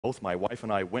Both my wife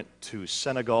and I went to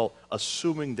Senegal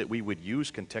assuming that we would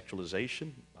use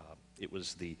contextualization. It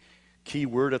was the key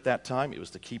word at that time. It was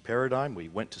the key paradigm. We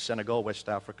went to Senegal, West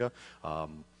Africa.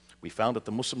 We found that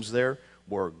the Muslims there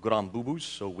wore grand boubous,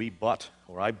 so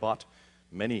I bought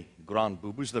many grand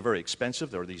boubous. They're very expensive.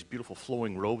 There are these beautiful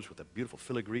flowing robes with a beautiful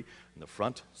filigree in the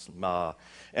front,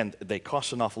 and they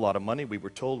cost an awful lot of money. We were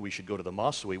told we should go to the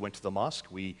mosque, so we went to the mosque.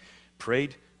 We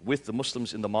prayed with the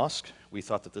Muslims in the mosque. We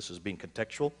thought that this was being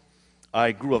contextual.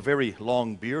 I grew a very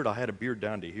long beard. I had a beard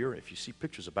down to here. If you see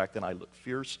pictures of back then, I looked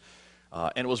fierce.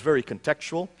 And it was very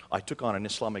contextual. I took on an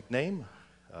Islamic name,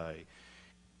 a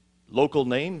local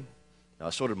name,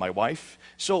 so did my wife.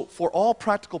 So for all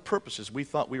practical purposes, we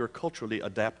thought we were culturally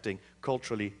adapting,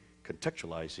 culturally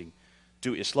contextualizing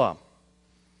to Islam.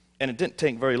 And it didn't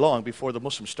take very long before the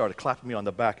Muslims started clapping me on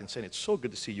the back and saying, "It's so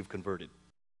good to see you've converted."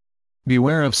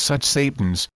 Beware of such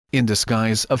Satans, in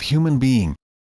disguise of human being,